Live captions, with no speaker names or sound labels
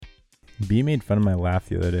B made fun of my laugh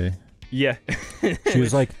the other day. Yeah. She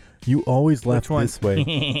was like, "You always laugh this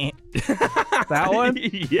way." That one?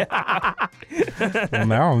 Yeah. Well,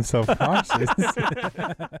 now I'm self-conscious.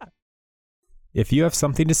 If you have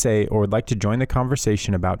something to say or would like to join the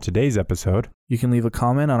conversation about today's episode, You can leave a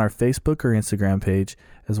comment on our Facebook or Instagram page,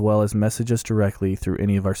 as well as message us directly through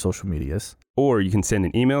any of our social medias. Or you can send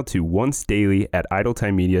an email to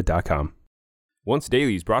oncedaily@idletimemedia.com. Once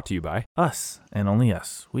Daily is brought to you by Us, and only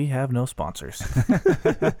us. We have no sponsors.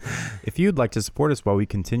 if you'd like to support us while we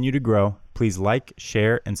continue to grow, please like,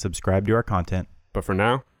 share, and subscribe to our content. But for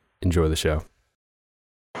now, enjoy the show.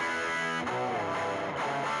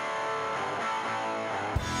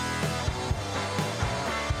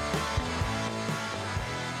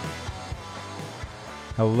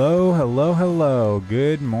 Hello, hello, hello.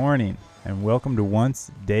 Good morning, and welcome to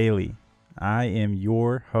Once Daily. I am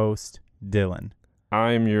your host, Dylan.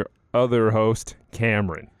 I'm your other host,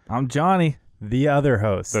 Cameron. I'm Johnny. The other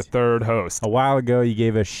host. The third host. A while ago, you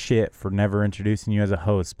gave us shit for never introducing you as a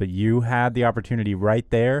host, but you had the opportunity right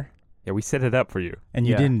there, Yeah, we set it up for you. and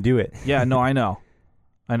you Yeah. didn't do it. Yeah, no, I know,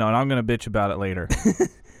 and I'm going to bitch about it later.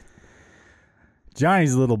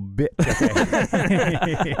 Johnny's a little bit.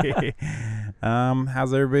 Okay.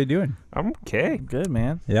 How's everybody doing? I'm okay. Good,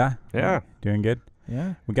 man. Yeah. Yeah. Doing good.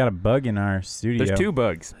 Yeah. We got a bug in our studio. There's two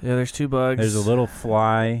bugs. Yeah, there's two bugs. There's a little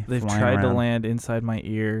fly. They've flying tried to around. land inside my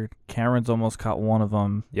ear. Cameron's almost caught one of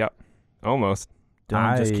them. Yep. Almost.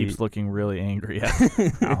 Dylan just I- keeps looking really angry at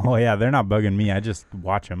Oh yeah, they're not bugging me. I just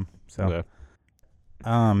watch them. So,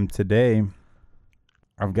 Yeah. today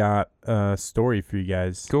I've got a story for you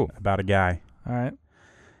guys. Cool. About a guy. All right.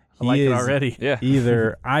 I He like it is already. Yeah.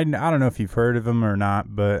 Either I don't know if you've heard of him or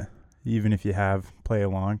not, but even if you have, play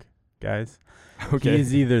along, guys. Okay. He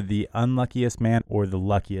is either the unluckiest man or the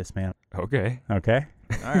luckiest man. Okay. Okay?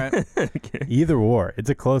 All right. Okay. Either or. It's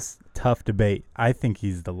a close, tough debate. I think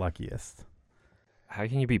he's the luckiest. How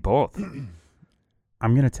can you be both? I'm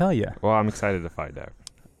going to tell you. Well, I'm excited to find out.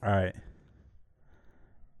 All right.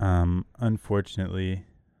 Unfortunately,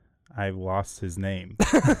 I've lost his name.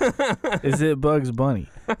 Is it Bugs Bunny?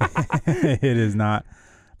 It is not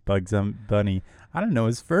Bugs Bunny. I don't know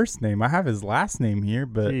his first name. I have his last name here,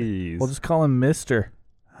 but Jeez. We'll just call him Mister.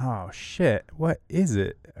 oh shit, what is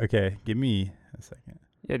it? Okay, give me a second.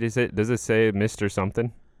 Yeah, does it say Mr.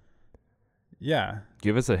 something? Yeah,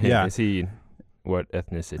 Give us a hint. Yeah. Is he, what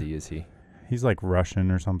ethnicity is he? he's like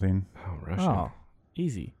Russian or something. Oh, Russian. Oh,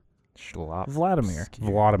 easy. Schlop. Vladimir.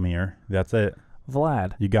 Vladimir. That's it.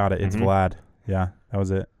 Vlad. You got it. It's Mhm. Vlad. Yeah, that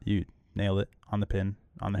was it. You nailed it on the pin,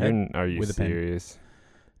 on the head. Are you with a pen. serious?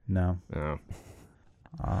 No. No.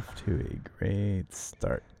 Off to a great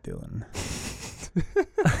start, Dylan. Stupid.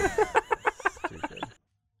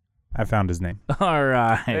 I found his name. All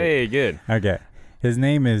right. Hey, good. Okay. His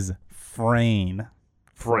name is Frayne.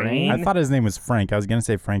 Frayne? I thought his name was Frank. I was going to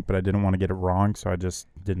say Frank, but I didn't want to get it wrong, so I just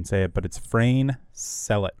didn't say it. But it's Frayne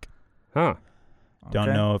Selleck. Huh. Don't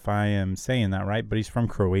Okay. know if I am saying that right, but he's from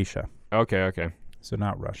Croatia. Okay, okay. So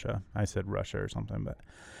not Russia. I said Russia or something, but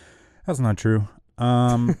that's not true.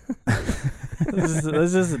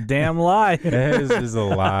 This is a damn lie. This is a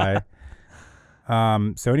lie.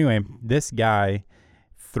 So anyway, this guy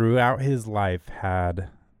throughout his life had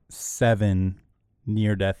 7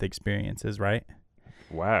 near-death experiences, right?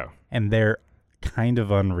 Wow. And they're kind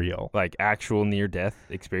of unreal. Like actual near-death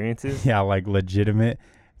experiences? Yeah, like legitimate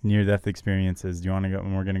near-death experiences. Do you want to go?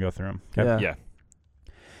 And we're going to go through them. Yeah. Yeah.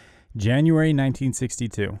 January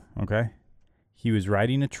 1962, okay? He was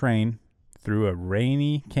riding a train through a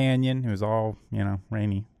rainy canyon. It was all,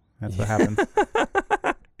 rainy. That's what happened.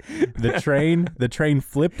 The train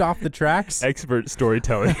flipped off the tracks. Expert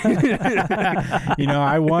storytelling.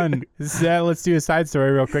 I won. Let's do a side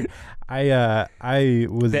story real quick. I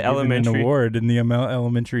was given an elementary- award in the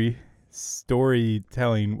elementary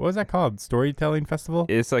storytelling. What was that called? Storytelling festival?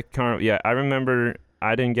 It's like kind of, yeah, I remember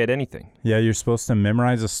I didn't get anything. Yeah, you're supposed to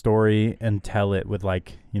memorize a story and tell it with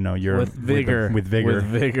your With vigor. with vigor, With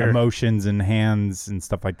vigor. emotions and hands and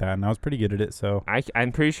stuff like that. And I was pretty good at it. So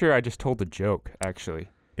I'm pretty sure I just told a joke, actually.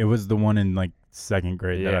 it was the one in second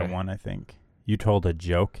grade that I Yeah. won. I think you told a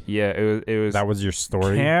joke. Yeah, it was That was your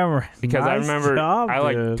story. Cameron. because I nice remember job,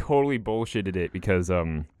 I dude. totally bullshitted it because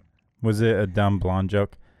Was it a dumb blonde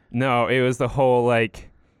joke? no, it was the whole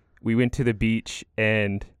we went to the beach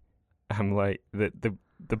and I'm like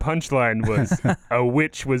the punchline was a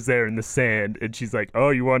witch was there in the sand and she's like, "Oh,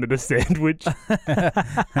 you wanted a sandwich?"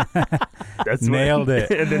 That's Nailed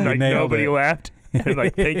it. And then You nailed nobody it. laughed.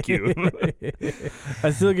 And thank you. I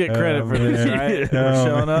still get credit for this, man. right? For Oh,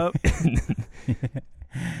 showing up.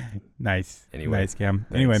 Nice. Anyway, Nice, Cam.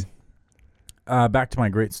 thanks. Anyway, Back to my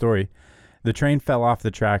great story. The train fell off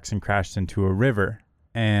the tracks and crashed into a river,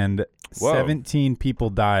 and Whoa. 17 people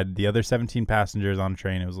died. The other 17 passengers on the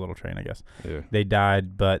train, it was a little train, I guess, Yeah. they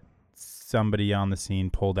died, but somebody on the scene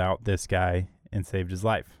pulled out this guy and saved his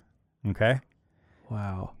life. Okay?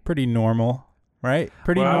 Wow. Pretty normal, right?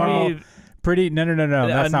 Pretty Well, I normal. mean, Pretty no.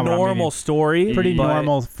 That's a not what I'm normal meaning. story. Pretty but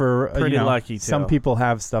normal for pretty lucky, Some too. people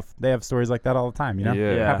have stuff. They have stories like that all the time. You know,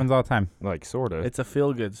 Yeah. it Yeah. happens all the time. Like sort of. It's a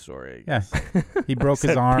feel good story. Yeah, he broke his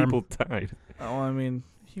Except arm. People died. Oh, I mean,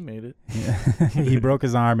 he made it. He broke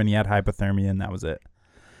his arm and he had hypothermia, and that was it.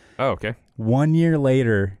 Oh, okay. 1 year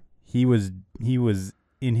later, he was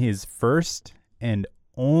in his first and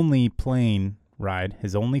only plane ride,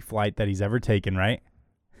 his only flight that he's ever taken. Right?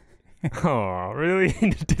 Oh, really?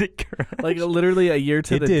 Did it crash? Like literally a year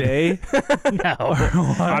to It the did. day. No,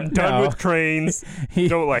 I'm done No. with trains. He-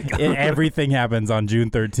 Don't like everything happens on June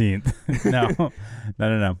 13th. No.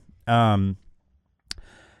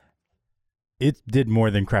 It did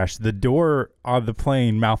more than crash. The door on the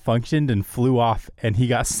plane malfunctioned and flew off, and he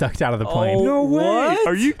got sucked out of the plane. Oh, No way. what?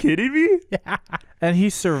 Are you kidding me? And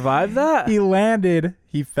he survived that? He landed.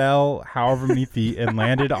 He fell however many feet and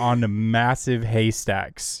landed on massive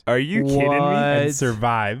haystacks Are you kidding me? What? and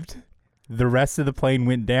survived. The rest of the plane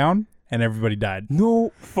went down, and everybody died.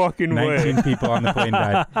 No fucking 19 way. people on the plane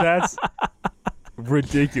died. That's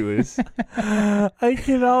ridiculous. I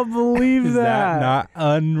cannot believe Is that not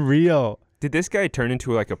unreal? Did this guy turn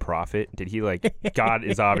into like a prophet? Did he like God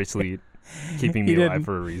is obviously keeping me He alive didn't.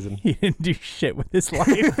 for a reason? He didn't do shit with his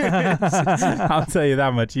life. I'll tell you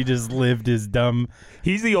that much. He just lived his dumb.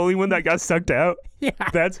 He's the only one that got sucked out. Yeah.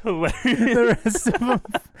 That's hilarious. The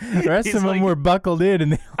rest He's of them like- were buckled in,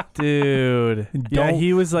 and they Dude. Yeah, Don't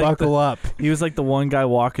he was like buckle up. he was like the one guy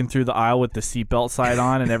walking through the aisle with the seatbelt sign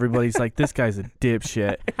on, and everybody's like, "This guy's a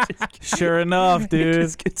dipshit." Sure enough, He dude.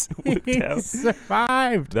 just gets whipped He out.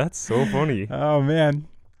 survived. That's so funny. Oh man,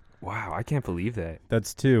 Wow, I can't believe that.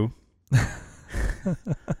 that's 2.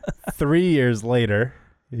 3 years later,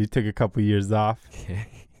 he took a couple years off.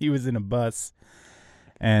 Okay. He was in a bus,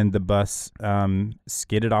 and the bus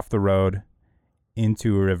skidded off the road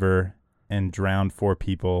into a river and drowned 4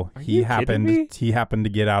 people. Are you kidding me? He happened to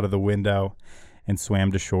get out of the window and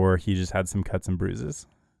swam to shore. He just had some cuts and bruises.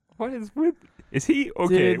 What is with? Is he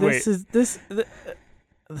okay? Dude, wait,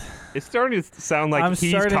 it's starting to sound like I'm he's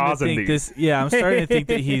starting to causing think these. this. Yeah, I'm starting to think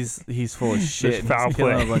that he's full of shit. and foul he's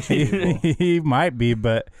killing play. a bunch of people. He might be,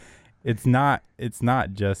 but it's not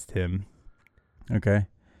just him. Okay.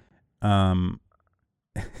 Some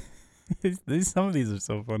of these are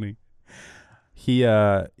so funny. He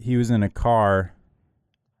was in a car.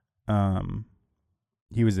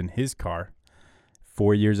 He was in his car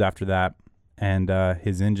 4 years after that, and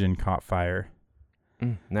his engine caught fire.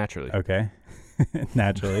 Naturally. Okay.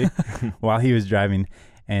 Naturally. While he was driving,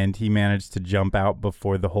 and he managed to jump out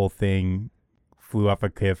before the whole thing flew off a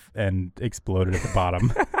cliff and exploded at the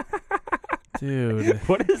bottom. Dude.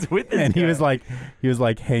 What is with this And guy? he was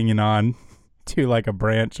like hanging on to like a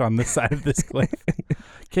branch on the side of this cliff.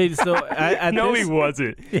 Okay, so at No, this, he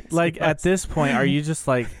wasn't. like at this point, are you just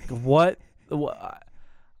like, what?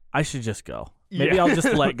 I should just go. Maybe Yeah. I'll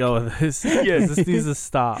just let go of this. Yes. This needs to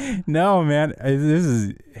stop. No, man, this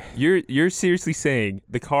is You're seriously saying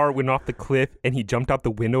the car went off the cliff and he jumped out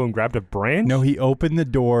the window and grabbed a branch? no. He opened the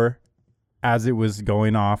door as it was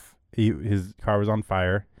going off. His car was on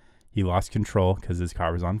fire. He lost control because his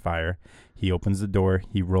car was on fire. He opens the door.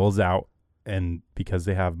 He rolls out, and because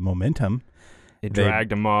they have momentum, It they-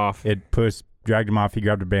 dragged him off. it dragged him off. He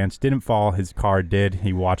grabbed a branch, didn't fall. His car did.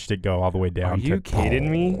 He watched it go all the way down. Are you kidding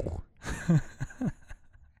me?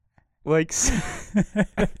 Like,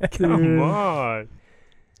 come on.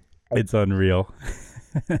 It's unreal.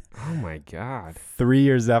 Oh my God. 3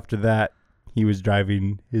 years after that, he was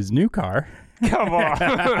driving his new car, Come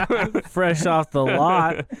on. Fresh off the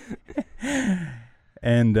lot.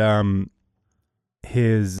 and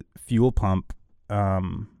his fuel pump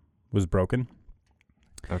was broken,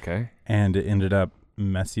 Okay. and it ended up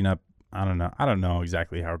messing up. I don't know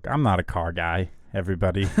exactly how. I'm not a car guy,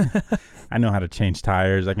 everybody. I know how to change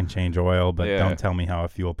tires. I can change oil, but Yeah. don't tell me how a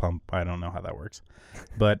fuel pump. I don't know how that works.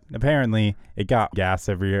 But apparently, it got gas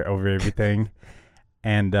over everything,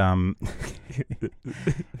 and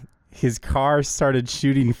his car started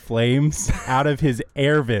shooting flames out of his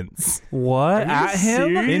air vents What? Are you At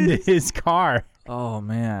him? serious? into his car, Oh,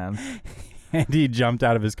 man. and he jumped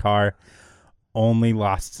out of his car. Only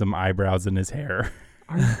lost some eyebrows in his hair.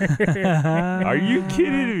 Are you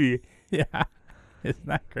kidding me? Yeah. Isn't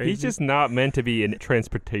that crazy? He's just not meant to be a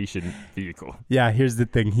transportation vehicle. Yeah, here's the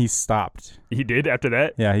thing. He stopped. He did after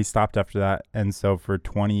that? Yeah, he stopped after that. And so for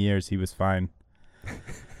 20 years, he was fine.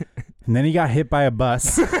 And then he got hit by a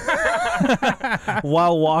bus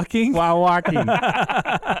While walking? while walking.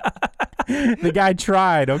 The guy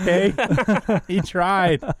tried, okay? He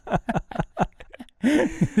tried.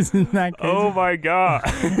 Isn't that crazy? Oh, my God.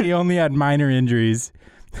 He only had minor injuries.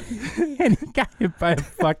 And he got hit by a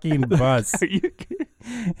fucking bus. Are you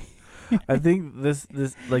kidding? I think this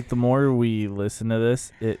like the more we listen to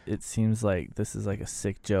this, it seems like this is like a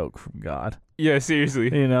sick joke from God. Yeah,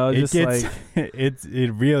 seriously. You know, It just gets, like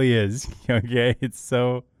it really is. Okay, it's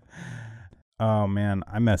so. Oh man,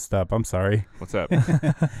 I messed up. I'm sorry. What's up?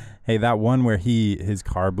 Hey, that one where his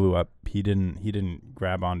car blew up. He didn't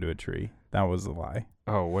grab onto a tree. That was a lie.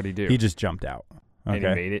 Oh, what'd he do? He just jumped out. Okay, And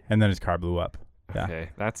he made it? and then his car blew up. Yeah. Okay,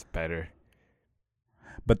 that's better.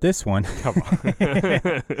 But this one, Come on.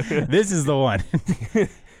 this is the one.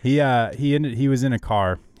 He was in a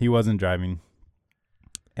car. He wasn't driving,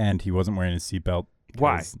 and he wasn't wearing his seatbelt.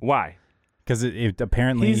 Why? Why? Because it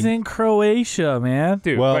apparently he's in Croatia, man.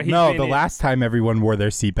 Dude, Well, but he's no, been the in- last time everyone wore their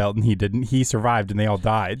seatbelt and he didn't. He survived and they all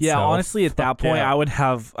died. Yeah, so honestly, at that fuck point, yeah.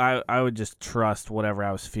 I would just trust whatever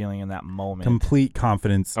I was feeling in that moment. Complete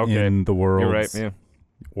confidence Okay. in the world's You're right,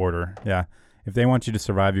 yeah. order. Yeah. If they want you to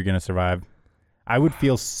survive, you're going to survive. I would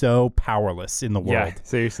feel so powerless in the world Yeah,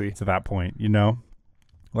 seriously. to that point, you know?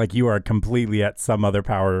 Like you are completely at some other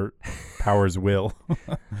power's will.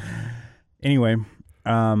 Anyway,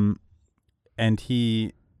 and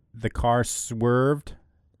the car swerved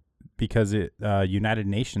because United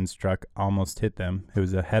Nations truck almost hit them. It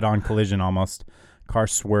was a head-on collision almost. Car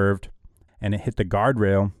swerved and it hit the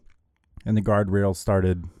guardrail, and the guardrail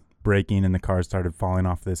started breaking and the car started falling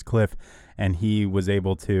off this cliff, and he was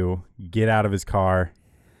able to get out of his car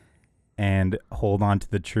and hold on to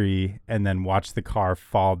the tree and then watch the car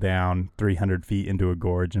fall down 300 feet into a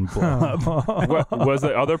gorge and blow up. What, was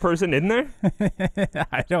the other person in there?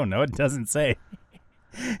 I don't know. It doesn't say.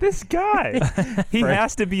 This guy. He Brain-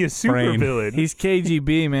 has to be a super brain. villain. He's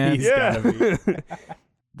KGB, man. He's yeah. gotta be.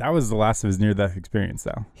 That was the last of his near-death experience,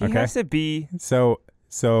 though. He okay, has to be. so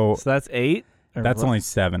So that's 8? Or that's what? only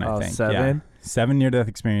 7, I Oh, think. 7? Yeah. 7 near-death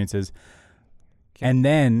experiences, and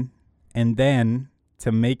then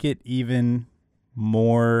to make it even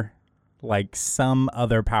more like some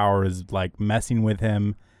other power is like messing with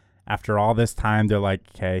him. After all this time, they're like,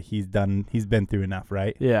 okay, he's been through enough,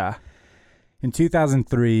 right? Yeah. In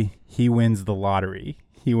 2003, he wins the lottery.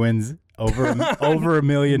 He wins over $1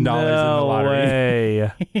 million in the lottery.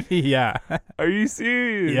 Way. Yeah. Are you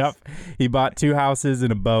serious? Yep. He bought 2 houses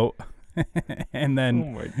and a boat. and Oh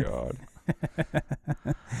then my God.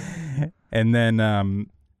 and then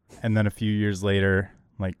a few years later,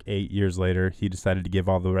 like 8 years later, he decided to give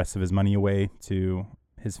all the rest of his money away to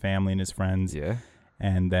his family and his friends. Yeah.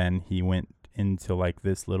 And then he went into like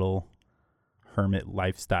this little hermit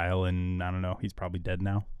lifestyle, and I don't know, he's probably dead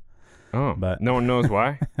now. Oh, But- no one knows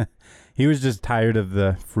why. He was just tired of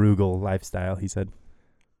the frugal lifestyle, he said.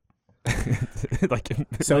 Like,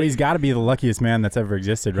 So he's got to be the luckiest man that's ever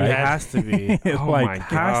existed, He right? has to be. oh Like, my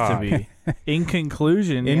Has to God. be. In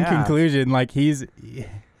conclusion, In yeah. conclusion, like he's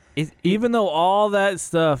Even though all that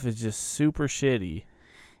stuff is just super shitty,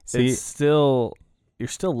 see, it's still you're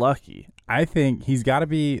still lucky. I think he's got to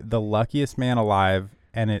be the luckiest man alive,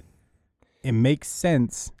 and it makes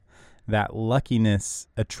sense that luckiness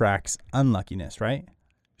attracts unluckiness, right?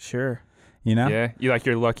 Sure. You know? Yeah. You like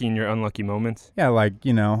your lucky and your unlucky moments? Yeah, like,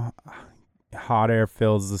 you know, hot air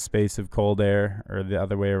fills the space of cold air, or the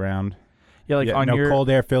other way around. Yeah, like on your cold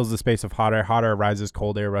air fills the space of hot air rises,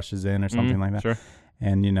 cold air rushes in, or something like that. Sure.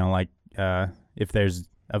 And, you know, like if there's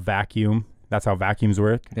a vacuum, that's how vacuums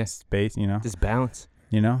work. Yeah. Space, you know. Just balance.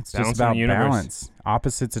 You know, it's Balance in just the about universe. balance.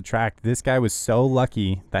 Opposites attract. This guy was so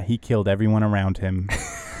lucky that he killed everyone around him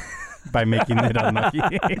by making it unlucky.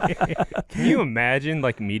 Can you imagine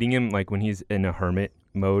like meeting him like when he's in a hermit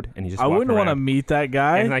mode and he just I walk wouldn't want to around? meat that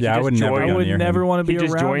guy. And like Yeah, I he would just never join- go I would near never him. want to be He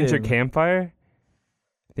just around joins your him. campfire.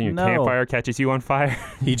 Then your No. campfire catches you on fire.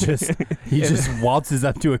 he just waltzes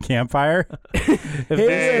up to a campfire. If Hey,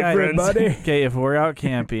 this guy- everybody. Okay, if we're out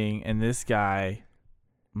camping and this guy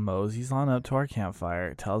moseys on up to our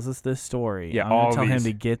campfire, tells us this story, Yeah, I'm gonna all tell him these.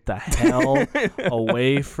 to get the hell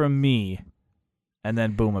away from me, and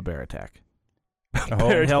then boom, a bear attack.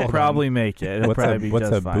 Bear He'll attack. probably make it. It'll What's probably a be what's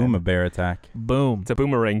just a fine. boom a bear attack? Boom. It's a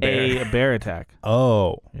boomerang bear. A bear attack.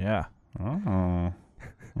 Oh. Yeah. Oh.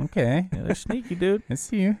 Okay. Yeah, they're sneaky, dude. I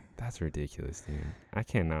see you. That's ridiculous, dude. I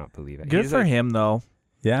cannot believe that. Good He's for like, him, though.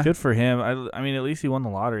 Yeah. Good for him. I mean, at least he won the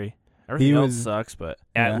lottery. Everything else was- sucks, but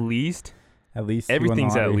At Yeah. least At least he won the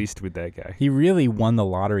Everything's at lottery. least with that guy. He really won the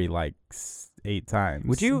lottery like 8 times.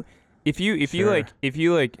 Would you, if you Sure.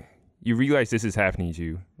 you realize this is happening to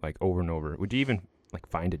you like over and over, would you even like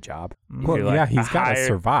find a job? Well, You're like, yeah, a he's got to higher-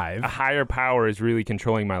 survive. A higher power is really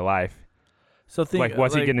controlling my life. So think Like,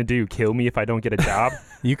 what's he gonna do? Kill me if I don't get a job?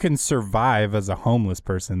 You can survive as a homeless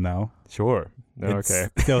person, though. Sure. It's Okay.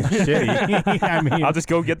 still shitty. I mean, I'll just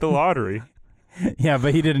go get the lottery. yeah,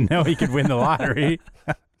 but he didn't know he could win the lottery.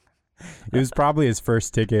 It was probably his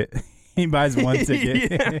first ticket. He buys one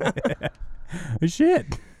ticket.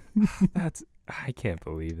 Shit. I can't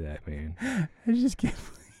believe that, man. I just can't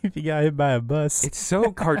believe he got hit by a bus. It's so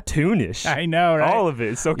cartoonish. I know, right? All of it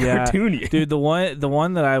is so Yeah. cartoony. Dude, the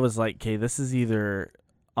one that I was like, okay, this is either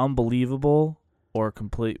unbelievable or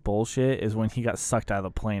complete bullshit is when he got sucked out of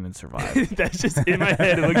the plane and survived. That's just in my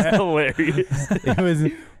head. It looks hilarious. It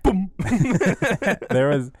was boom.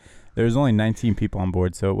 there was only 19 people on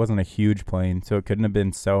board, so it wasn't a huge plane, so it couldn't have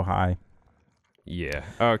been so high. Yeah.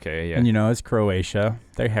 Okay. Yeah. And you know, it's Croatia.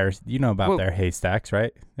 You know about Well- their haystacks,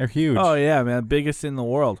 right? They're huge. Oh yeah, man, biggest in the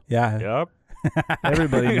world. Yeah. Yep.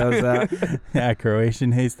 Everybody knows that. Yeah,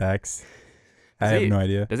 Croatian haystacks. I have no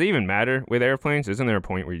idea. Does it even matter with airplanes? Isn't there a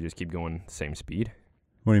point where you just keep going the same speed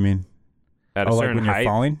What do you mean? at a like certain when height?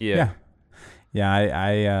 you're falling? Yeah. Yeah,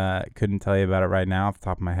 I couldn't tell you about it right now off the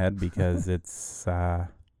top of my head because it's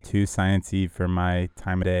too sciencey for my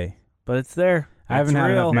time of day. But it's there. I haven't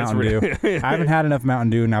had enough That's Mountain real. Dew. I haven't had enough Mountain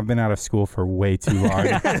Dew, and I've been out of school for way too long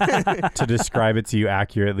to describe it to you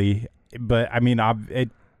accurately. But I mean, I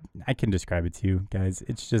can describe it to you guys.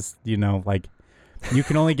 It's just, you know, like you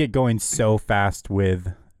can only get going so fast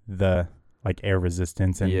with the like air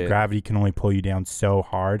resistance, and Yeah. gravity can only pull you down so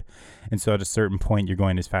hard. And so at a certain point, you're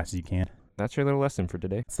going as fast as you can. That's your little lesson for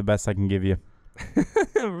today. It's the best I can give you.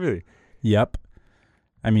 Really? Yep.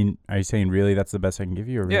 I mean, are you saying really that's the best I can give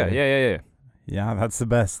you? Or really? Yeah. Yeah, that's the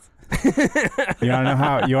best. You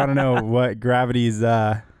want to know what gravity's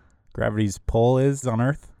pull is on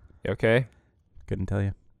Earth? Okay. Couldn't tell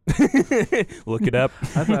you. Look it up.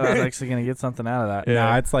 I thought I was actually gonna get something out of that.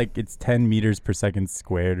 Yeah. No, it's 10 meters per second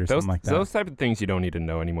squared or Those something like that. those type of things you don't need to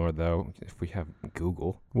know anymore, though. If we have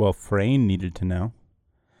Google, Well, Frayne needed to know.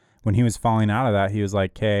 When he was falling out of that, he was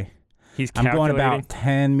like, "Okay, he's I'm going calculating. about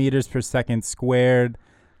 10 meters per second squared,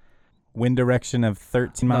 wind direction of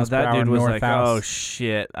 13 No, miles per that hour dude was north like, south." oh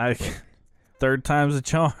shit! Third time's a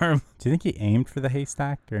charm. Do you think he aimed for the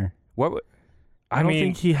haystack or? What? I don't mean,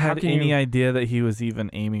 think he how had can any you- idea that he was even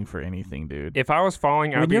aiming for anything, dude. If I was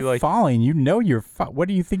falling, I'd When be you're like, falling, you know you're. What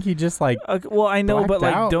do you think he just like? Well, I know, but blacked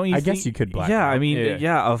like, out? don't you? I think, guess you could black Yeah, out. I mean, Yeah.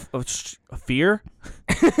 yeah, of fear.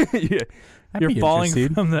 yeah. I'd You're be falling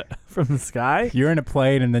interested. from the sky. You're in a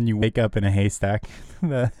plane and then you wake up in a haystack.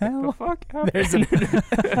 The hell? fuck? There's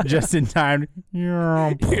just in time.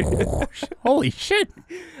 Holy shit!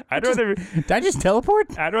 I'd rather Did I just teleport?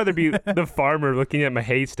 be the farmer looking at my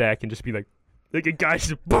haystack and just be like a guy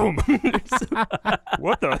just boom.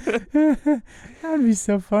 What the? That would be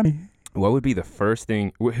so funny. What would be the first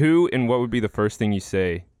thing? Who and what would be the first thing you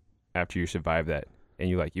say after you survive that? And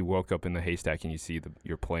you woke up in the haystack and you see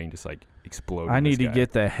your plane just like explode. I in the need to sky.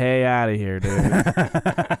 get the hay out of here, dude.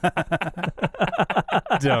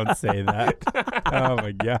 Don't say that. Oh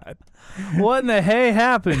my god. What in the hay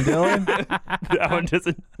happened, Dylan? That one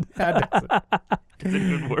doesn't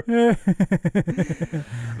even work. I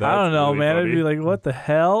don't know, really man. funny. I'd be like, what the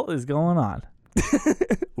hell is going on?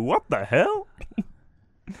 What the hell?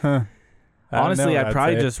 Huh. I don't Honestly, know I'd what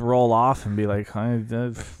probably say. just roll off and be like,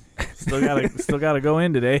 still gotta go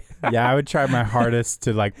in today. Yeah, I would try my hardest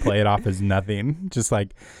to like play it off as nothing. Just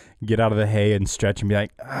like get out of the hay and stretch and be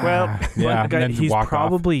like, Well, yeah, But and then he's walk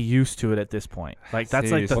probably used to it at this point. Like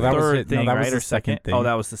that's like the Well, that was third it. No, thing, that was right? the Or second thing. Oh,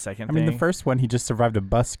 that was the second off. I thing. mean, the first one he just survived a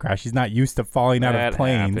bus crash. He's not used to falling out That of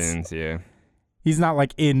planes. happens, yeah. He's not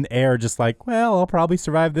like in air, just like, well, I'll probably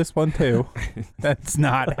survive this one too. That's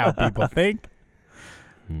not how people think.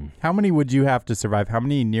 How many would you have to survive? How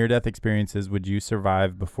many near-death experiences would you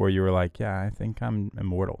survive before you were like, yeah, I think I'm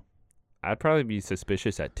immortal? I'd probably be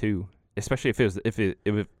suspicious at 2, especially if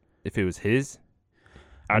it was his.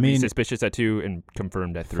 I'd be mean- suspicious at 2 and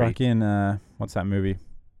confirmed at 3. Fucking, what's that movie?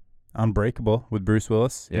 Unbreakable with Bruce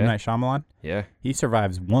Willis, Yeah. M. Night Shyamalan. Yeah. He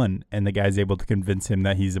survives 1, and the guy's able to convince him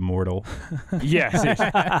that he's immortal.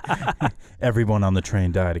 Yeah. Everyone on the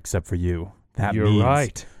train died except for you. That You're means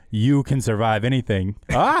right. you can survive anything.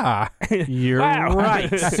 You're Wow.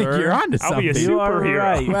 right, sir. You're onto I'll be a something. You are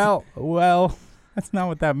superhero. right. Well, that's not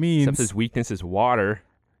what that means. Except his weakness is water.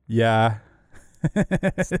 Yeah.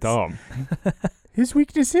 It's dumb. His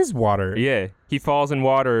weakness is water. Yeah. He falls in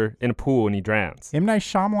water in a pool and he drowns. M. Night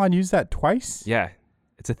Shyamalan used that twice? Yeah.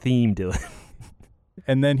 It's a theme, Dylan.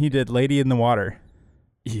 And then he did Lady in the Water.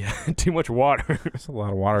 Yeah, too much water. There's a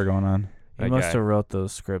lot of water going on. He must have wrote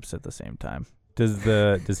those scripts at the same time. Does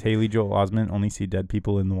Haley Joel Osment only see dead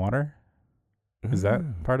people in the water? Is that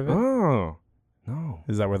part of it? Oh, no.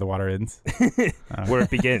 Is that where the water ends? Where it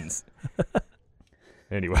begins.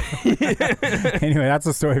 Anyway. Anyway, that's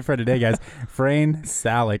the story for today, guys. Frayne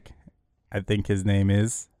Salick, I think his name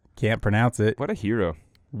is. Can't pronounce it. What a hero.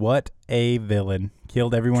 What a villain.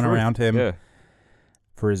 Killed everyone Truth. around him Yeah.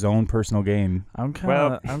 for his own personal gain. I'm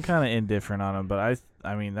kind of indifferent on him, but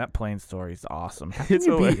I mean that plane story is awesome. It's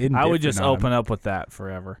You be hilarious. I would just indifferent on open him. up with that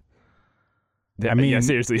forever. I mean, yeah,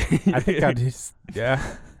 seriously. I think I'd just, yeah.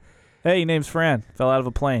 Hey, name's Fran. Fell out of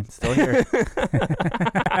a plane. Still here.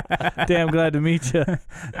 Damn glad to meet you.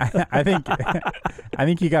 I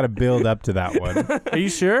think you got to build up to that one. Are you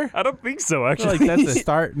sure? I don't think so, I actually. feel like that's a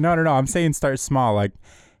Start. No. I'm saying start small. Like,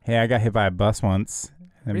 hey, I got hit by a bus once.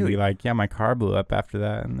 And Really? be like, yeah, my car blew up after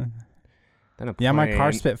that. And Then a yeah, my car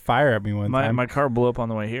plane. spit fire at me one time. my car blew up on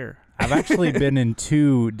the way here. I've actually been in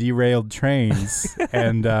 2 derailed trains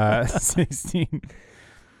and 16.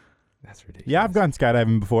 That's ridiculous. Yeah, I've gone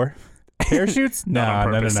skydiving before. Parachutes? Not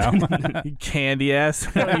on No. purpose. You candy ass.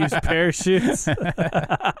 We don't use parachutes.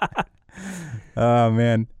 Oh,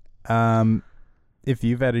 man. If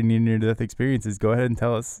you've had any near-death experiences, go ahead and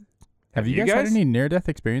tell us. Have you guys had any near-death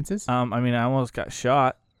experiences? I mean, I almost got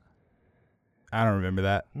shot. I don't remember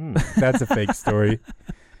that. Hmm. That's a fake story.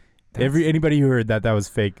 Anybody who heard that was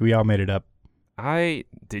fake. We all made it up.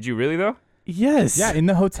 Did you really, though? Yes. Yeah, in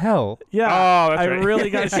the hotel. Yeah. Oh, that's I right. really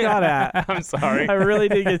got shot at. I'm sorry. I really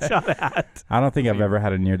did get shot at. I don't think I've ever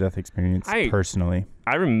had a near-death experience I- personally.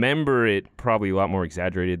 I remember it probably a lot more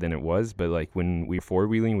exaggerated than it was, but like when we were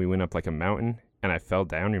four-wheeling, we went up like a mountain and I fell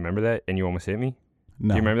down. Remember that? And you almost hit me?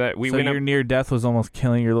 No. Do you remember that? We So went your up. near death was almost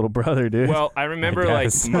killing your little brother, dude. Well, I remember I like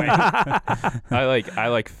guess. I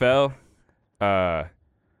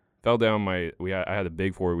fell down I had a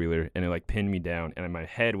big four-wheeler and it like pinned me down and my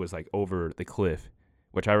head was like over the cliff,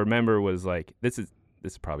 which I remember was like this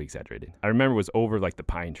is probably exaggerated. I remember was over like the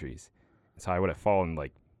pine trees. So I would have fallen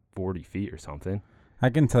like 40 feet or something. I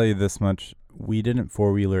can tell you this much. We didn't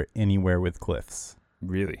four-wheeler anywhere with cliffs.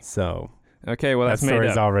 Really? So Okay, well that that's made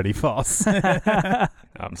story's up. already false.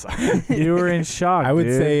 I'm sorry. you were in shock. I would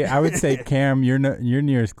dude. say Cam, your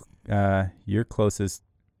nearest your closest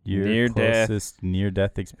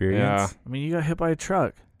near-death experience. Yeah. I mean, you got hit by a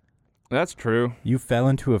truck. That's true. You fell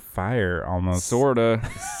into a fire almost. Sorta.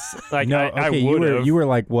 Like No, I okay, would have. you were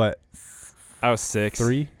like what? I was 6.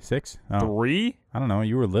 3, 6? Oh, 3? I don't know.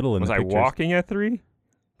 You were little in Was the I pictures. walking at 3?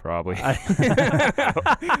 Probably.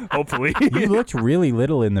 Hopefully. You looked really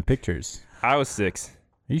little in the pictures. I was 6.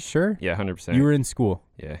 Are you sure? Yeah, 100%. You were in school.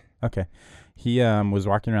 Yeah. Okay. He was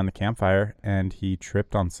walking around the campfire and he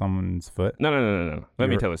tripped on someone's foot. No. Let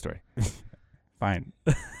me were- tell the story. Fine.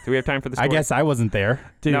 Do we have time for the story? I guess I wasn't there.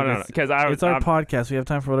 Dude, No. Because It's our podcast. We have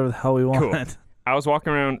time for whatever the hell we want. Cool. I was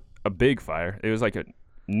walking around a big fire. It was like a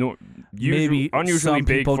Maybe unusually some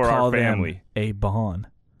big people for call our them family. a bon.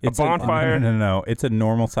 It's bonfire? No. It's a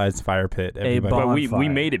normal-sized fire pit. Everybody. But we bonfire.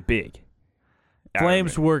 made it big.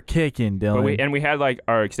 Flames were kicking, Dylan. But we had like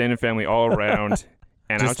our extended family all around.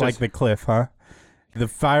 And I was just like the cliff, huh? The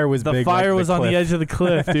fire was the big. fire like was the on the cliff. edge of the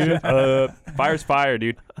cliff, dude. fire's fire,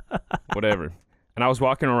 dude. Whatever. And I was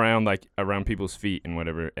walking around like around people's feet and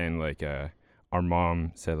whatever, and like our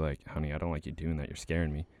mom said like, "Honey, I don't like you doing that. You're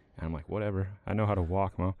scaring me." And I'm like, "Whatever. I know how to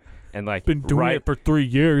walk, Mom." And like Been doing it for 3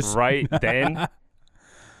 years. right then,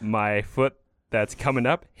 my foot that's coming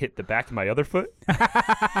up hit the back of my other foot,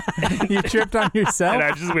 You tripped on yourself. and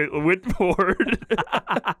I just went forward.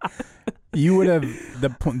 You would have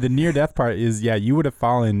the near death part is you would have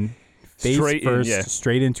fallen face Straight in, first yeah.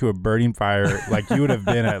 straight into a burning fire. Like you would have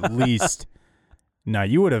been at least. No,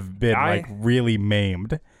 you would have been like really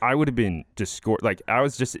maimed. I would have been just scored. Like I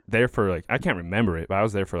was just there for like I can't remember it, but I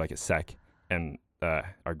was there for like a sec, and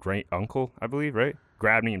our great uncle, I believe, right,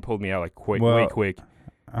 grabbed me and pulled me out like way quick.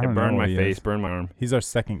 I It don't burned know my who he face, is. burned my arm, He's our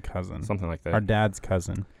second cousin. something like that. Our dad's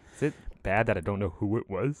cousin. Is it bad that I don't know who it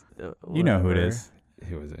was? You know who it is.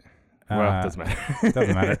 Who was it? Well, it doesn't matter.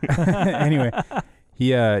 Doesn't matter. Anyway,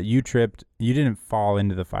 you tripped. You didn't fall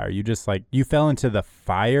into the fire. You just like you fell into the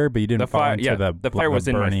fire, but you didn't fall into the fire was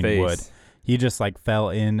in my burning face. wood. He just like fell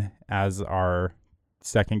in as our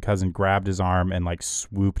second cousin grabbed his arm and like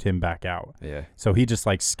swooped him back out. Yeah. So he just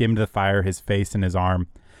like skimmed the fire, his face and his arm.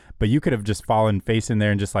 But you could have just fallen face in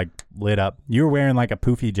there and just like lit up. You were wearing like a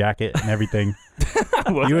poofy jacket and everything.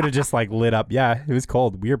 You would have just like lit up. Yeah, it was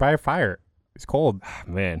cold. We were by a fire. It was cold.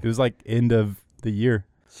 Man, It was like end of the year.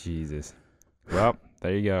 Jesus. Well,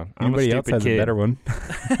 There you go. I'm Anybody a else stupid has kid. a better one?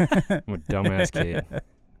 I'm a dumbass kid.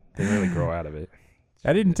 Didn't really grow out of it.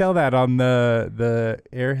 I didn't tell that on the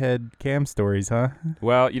Airhead cam stories, huh?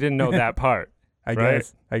 Well, you didn't know that part. I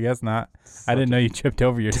Right. guess not. I didn't know you tripped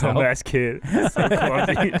over yourself. Dumbass kid. So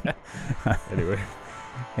clumsy.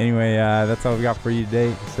 Anyway, that's all we got for you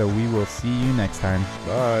today. So we will see you next time.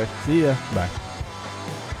 Bye. See ya. Bye.